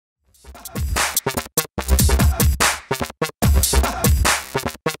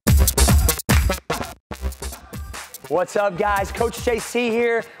What's up, guys? Coach JC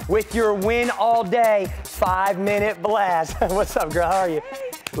here with your win all day 5-minute blast. What's up, girl? How are you?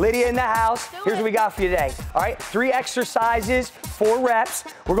 Lydia in the house. Here's what we got for you today. All right, 3 exercises, 4 reps.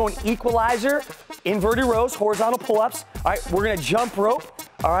 We're going equalizer, inverted rows, horizontal pull-ups. All right, we're gonna jump rope.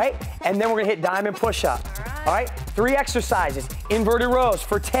 All right, and then we're gonna hit diamond push-up. All right, 3 exercises, inverted rows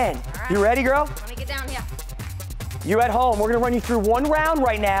for 10. You ready, girl? Let me get down here. You at home, we're gonna run you through 1 round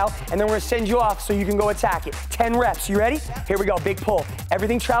right now, and then we're gonna send you off so you can go attack it. 10 reps, you ready? Here we go, big pull.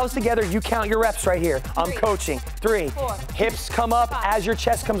 Everything travels together, you count your reps right here. I'm coaching. 3, 4, hips come up 5. as your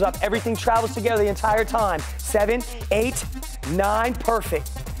chest comes up. Everything travels together the entire time. 7, 8, 9, perfect.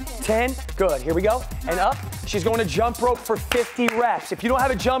 10, good, here we go, and up. She's going to jump rope for 50 reps. If you don't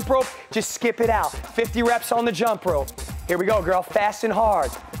have a jump rope, just skip it out. 50 reps on the jump rope. Here we go, girl, fast and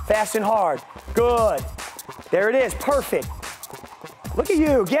hard, good. There it is, perfect. Look at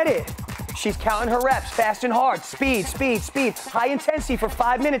you, get it. She's counting her reps, fast and hard, speed. High intensity for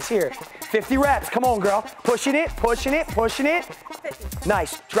 5 minutes here. 50 reps, come on, girl. Pushing it.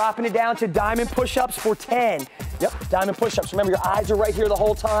 Nice, dropping it down to diamond push-ups for 10. Yep, diamond push-ups. Remember, your eyes are right here the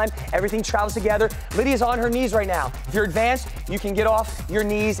whole time. Everything travels together. Lydia's on her knees right now. If you're advanced, you can get off your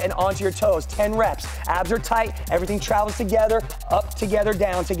knees and onto your toes. 10 reps. Abs are tight. Everything travels together, up together,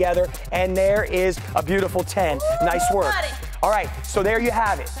 down together. And there is a beautiful 10. Nice work. All right, so there you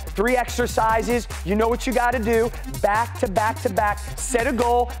have it. 3 exercises. You know what you got to do. Back to back to back. Set a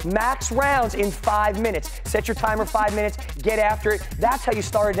goal. Max rounds in 5 minutes. Set your timer 5 minutes. Get after it. That's how you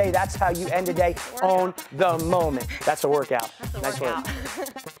start a day. That's how you end a day. Own the moment. That's a workout. That's a workout.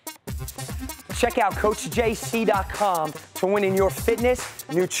 Check out CoachJC.com to win in your fitness,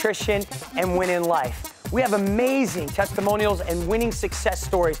 nutrition, and win in life. We have amazing testimonials and winning success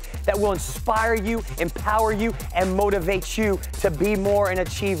stories that will inspire you, empower you, and motivate you to be more and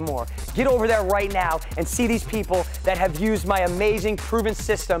achieve more. Get over there right now and see these people that have used my amazing proven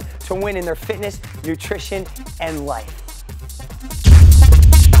system to win in their fitness, nutrition, and life.